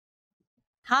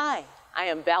Hi, I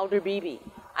am Valder Beebe.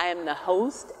 I am the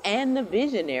host and the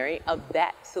visionary of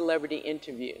That Celebrity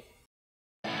Interview.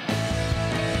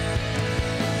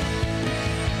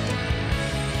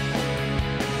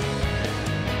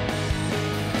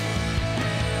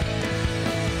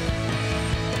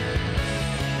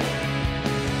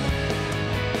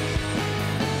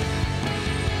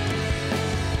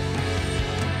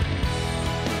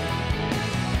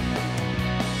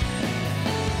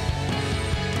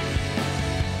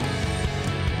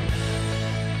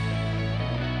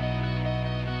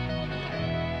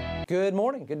 Good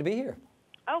morning. Good to be here.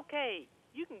 Okay,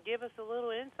 you can give us a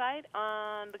little insight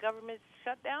on the government's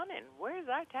shutdown and where's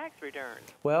our tax return?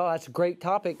 Well, that's a great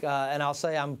topic, and I'll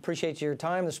say I appreciate your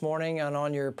time this morning and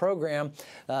on your program.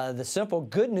 The simple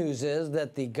good news is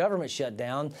that the government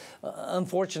shutdown,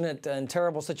 unfortunate and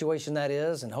terrible situation that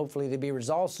is, and hopefully to be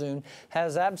resolved soon,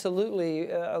 has absolutely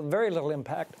very little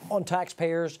impact on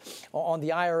taxpayers, on the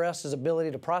IRS's ability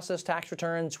to process tax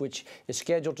returns, which is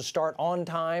scheduled to start on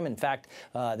time. In fact,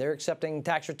 they're accepting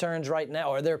tax returns right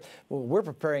now, or we're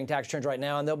preparing tax returns right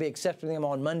now, and they'll be accepting them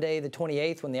on Monday, the 28th,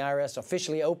 when the IRS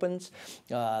officially opens.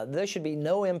 There should be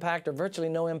no impact, or virtually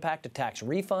no impact, to tax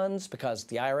refunds, because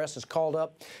the IRS has called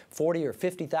up 40 or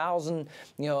 50,000,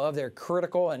 of their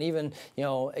critical and even,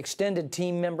 extended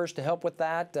team members to help with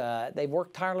that. They've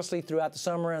worked tirelessly throughout the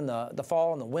summer and the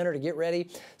fall and the winter to get ready.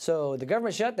 So the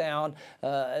government shutdown,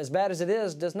 as bad as it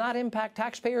is, does not impact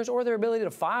taxpayers or their ability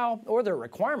to file, or their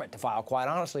requirement to file, quite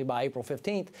honestly, by April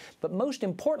 15th. But most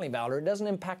importantly, Valder, it doesn't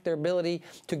impact their ability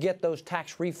to get those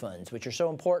tax refunds, which are so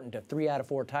important to 3 out of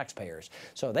 4 taxpayers.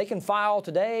 So they can file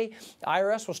today.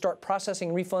 IRS will start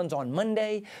processing refunds on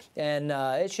Monday, and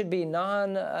it should be a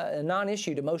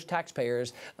non-issue to most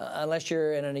taxpayers, unless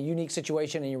you're in a unique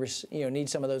situation and you need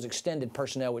some of those extended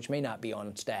personnel, which may not be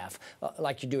on staff,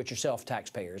 like you do-it-yourself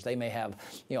taxpayers. They may have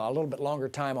a little bit longer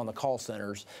time on the call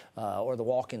centers or the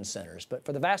walk-in centers. But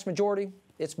for the vast majority,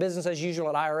 it's business as usual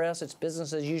at IRS. It's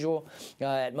business as usual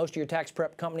at most of your tax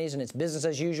prep companies, and it's business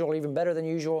as usual, even better than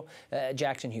usual, at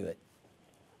Jackson Hewitt.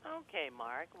 Okay,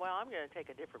 Mark. Well, I'm going to take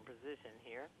a different position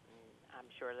here. I'm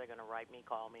sure they're going to write me,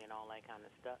 call me, and all that kind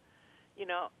of stuff.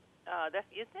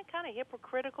 Isn't that kind of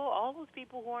hypocritical? All those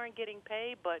people who aren't getting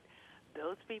paid, but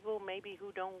those people maybe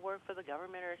who don't work for the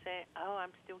government are saying, "Oh,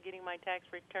 I'm still getting my tax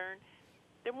return."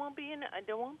 There won't be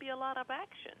a lot of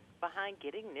action behind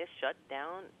getting this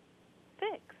shutdown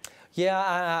fixed. Yeah,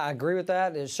 I agree with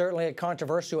that. There's certainly a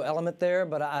controversial element there,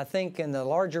 but I think in the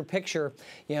larger picture,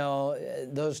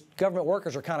 those government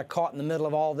workers are kind of caught in the middle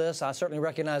of all this. I certainly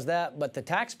recognize that, but the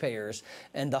taxpayers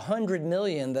and the 100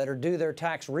 million that are due their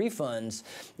tax refunds,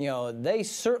 they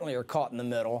certainly are caught in the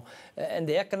middle. And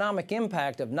the economic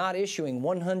impact of not issuing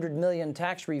 100 million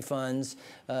tax refunds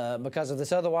because of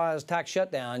this otherwise tax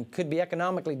shutdown could be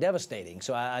economically devastating.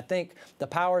 So I think the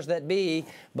powers that be,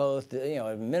 both the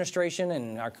administration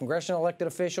and our congressional elected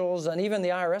officials, and even the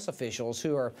IRS officials,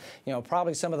 who are,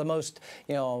 probably some of the most,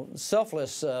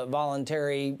 selfless,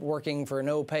 voluntary, working for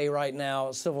no pay right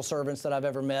now, civil servants that I've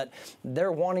ever met.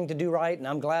 They're wanting to do right, and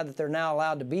I'm glad that they're now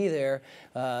allowed to be there.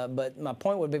 But my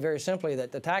point would be very simply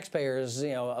that the taxpayers,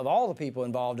 of all the people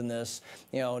involved in this,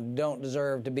 don't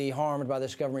deserve to be harmed by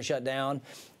this government shutdown.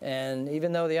 And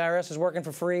even though the IRS is working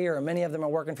for free, or many of them are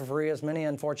working for free, as many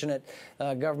unfortunate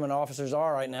government officers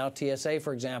are right now, TSA,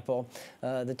 for example,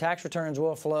 the tax returns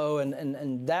will flow,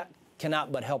 and that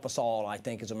cannot but help us all, I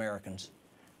think, as Americans.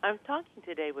 I'm talking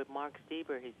today with Mark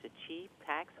Stieber. He's the Chief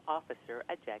Tax Officer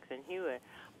at Jackson Hewitt.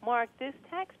 Mark, this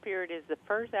tax period is the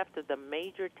first after the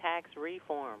major tax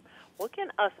reform. What can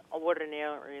us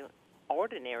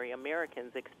ordinary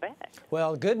Americans expect?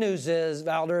 Well, good news is,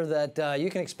 Valder, that you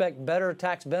can expect better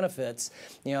tax benefits.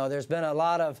 There's been a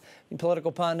lot of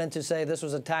political pundits who say this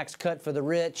was a tax cut for the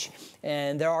rich,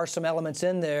 and there are some elements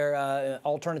in there,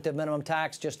 alternative minimum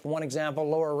tax, just one example,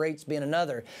 lower rates being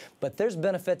another. But there's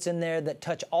benefits in there that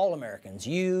touch all Americans,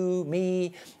 you,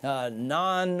 me,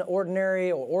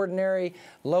 non-ordinary or ordinary,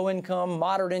 low income,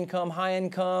 moderate income, high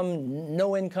income,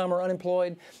 no income or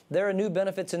unemployed. There are new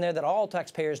benefits in there that all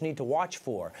taxpayers need to watch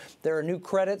for. There are new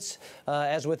credits,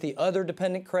 as with the other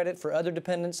dependent credit for other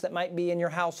dependents that might be in your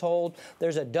household.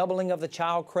 There's a doubling of the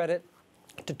child credit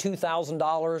to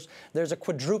 $2,000. There's a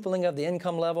quadrupling of the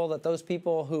income level that those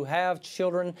people who have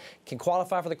children can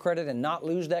qualify for the credit and not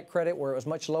lose that credit, where it was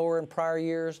much lower in prior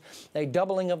years. A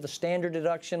doubling of the standard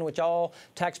deduction, which all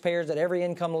taxpayers at every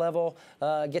income level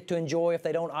get to enjoy if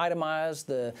they don't itemize.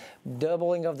 The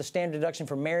doubling of the standard deduction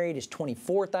for married is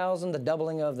 $24,000. The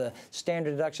doubling of the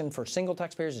standard deduction for single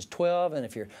taxpayers is $12,000, and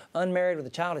if you're unmarried with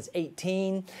a child, it's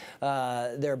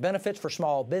 $18,000. There are benefits for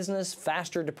small business,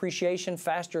 faster depreciation,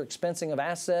 faster expensing of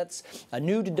assets, a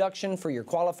new deduction for your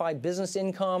qualified business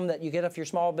income that you get if you're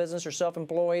small business or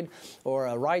self-employed, or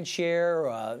a ride share,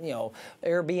 or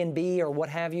Airbnb or what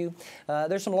have you.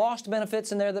 There's some lost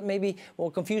benefits in there that maybe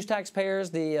will confuse taxpayers.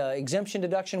 The exemption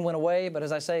deduction went away, but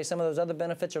as I say, some of those other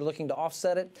benefits are looking to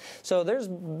offset it. So there's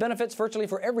benefits virtually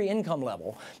for every income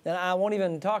level. And I won't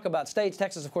even talk about states.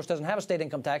 Texas, of course, doesn't have a state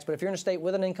income tax, but if you're in a state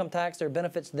with an income tax, there are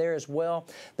benefits there as well.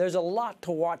 There's a lot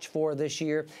to watch for this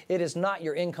year. It is not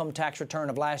your income tax return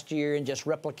of last year and just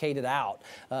replicate it out.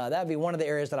 That would be one of the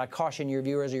areas that I caution your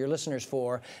viewers or your listeners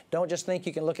for. Don't just think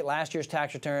you can look at last year's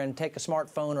tax return, take a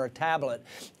smartphone or a tablet,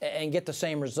 and get the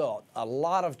same result. A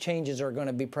lot of changes are going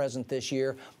to be present this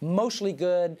year, mostly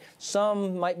good.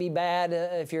 Some might be bad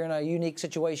if you're in a unique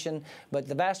situation, but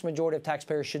the vast majority of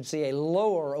taxpayers should see a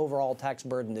lower overall tax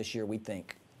burden this year, we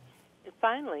think.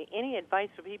 Finally, any advice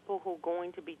for people who are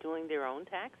going to be doing their own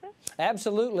taxes?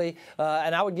 Absolutely,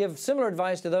 and I would give similar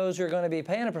advice to those who are going to be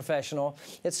paying a professional.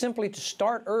 It's simply to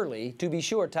start early. To be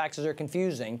sure, taxes are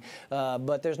confusing,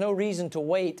 but there's no reason to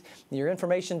wait. Your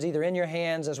information's either in your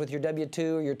hands, as with your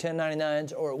W-2 or your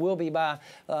 1099s, or it will be by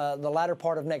the latter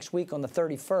part of next week on the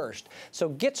 31st. So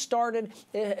get started,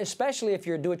 especially if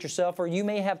you're a do-it-yourselfer. You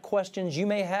may have questions. You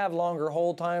may have longer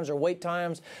hold times or wait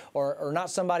times, or not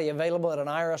somebody available at an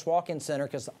IRS walk-in center,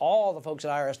 because all the folks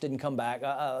at IRS didn't come back.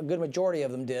 A good majority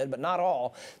of them did, but not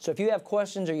all. So if you have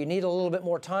questions, or you need a little bit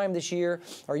more time this year,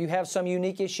 or you have some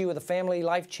unique issue with a family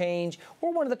life change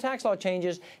or one of the tax law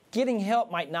changes, getting help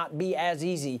might not be as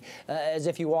easy as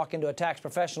if you walk into a tax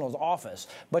professional's office.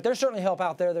 But there's certainly help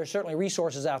out there. There's certainly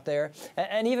resources out there.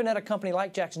 And even at a company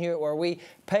like Jackson Hewitt, where we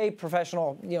pay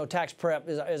professional tax prep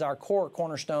is our core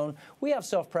cornerstone, we have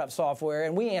self-prep software,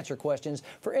 and we answer questions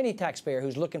for any taxpayer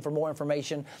who's looking for more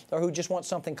information or who just wants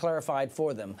something clarified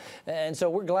for them. And so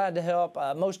we're glad to help.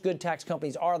 Most good tax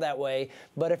companies are that way.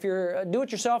 But if you're a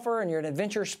do-it-yourselfer and you're an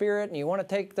adventure spirit and you want to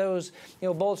take those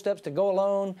bold steps to go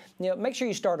alone, make sure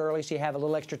you start early so you have a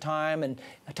little extra time and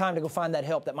time to go find that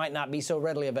help that might not be so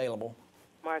readily available.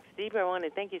 Mark Stieber, I want to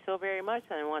thank you so very much.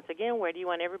 And once again, where do you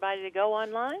want everybody to go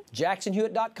online?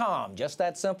 JacksonHewitt.com. Just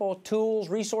that simple. Tools,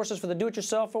 resources for the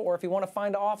do-it-yourselfer, or if you want to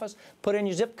find an office, put in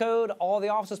your zip code. All the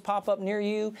offices pop up near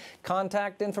you.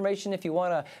 Contact information if you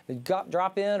want to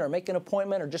drop in or make an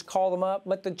appointment or just call them up.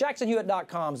 But the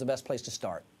JacksonHewitt.com is the best place to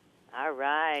start. All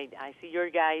right. I see your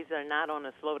guys are not on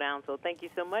a slowdown, so thank you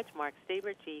so much, Mark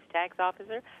Stieber, Chief Tax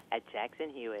Officer at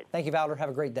Jackson Hewitt. Thank you, Valder. Have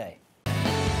a great day.